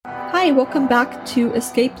Hi, welcome back to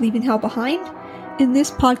Escape Leaving Hell Behind. In this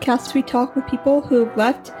podcast, we talk with people who have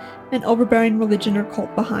left an overbearing religion or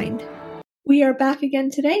cult behind. We are back again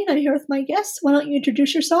today, and I'm here with my guests. Why don't you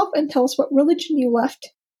introduce yourself and tell us what religion you left?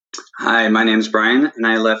 Hi, my name's Brian, and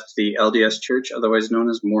I left the LDS Church, otherwise known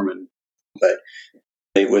as Mormon. But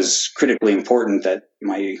it was critically important that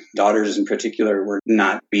my daughters in particular were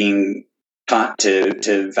not being taught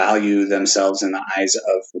to value themselves in the eyes of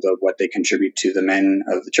what they contribute to the men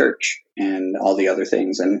of the church and all the other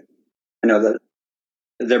things. And I know that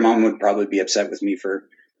their mom would probably be upset with me for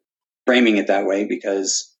framing it that way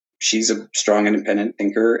because she's a strong, independent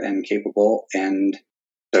thinker and capable. And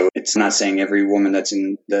so it's not saying every woman that's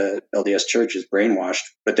in the LDS Church is brainwashed,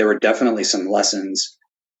 but there were definitely some lessons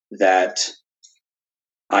that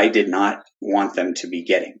I did not want them to be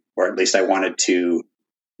getting, or at least I wanted to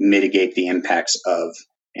mitigate the impacts of,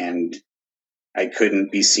 and I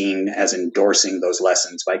couldn't be seen as endorsing those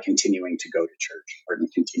lessons by continuing to go to church or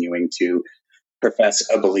continuing to profess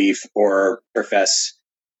a belief or profess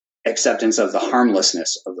acceptance of the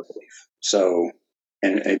harmlessness of the belief. So,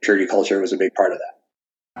 and purity culture was a big part of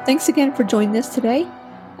that. Thanks again for joining us today.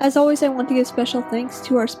 As always, I want to give special thanks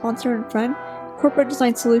to our sponsor and friend, Corporate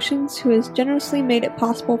Design Solutions, who has generously made it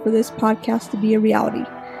possible for this podcast to be a reality.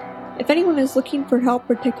 If anyone is looking for help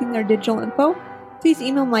protecting their digital info, please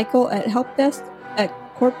email Michael at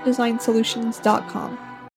helpdesk@corpdesignsolutions.com.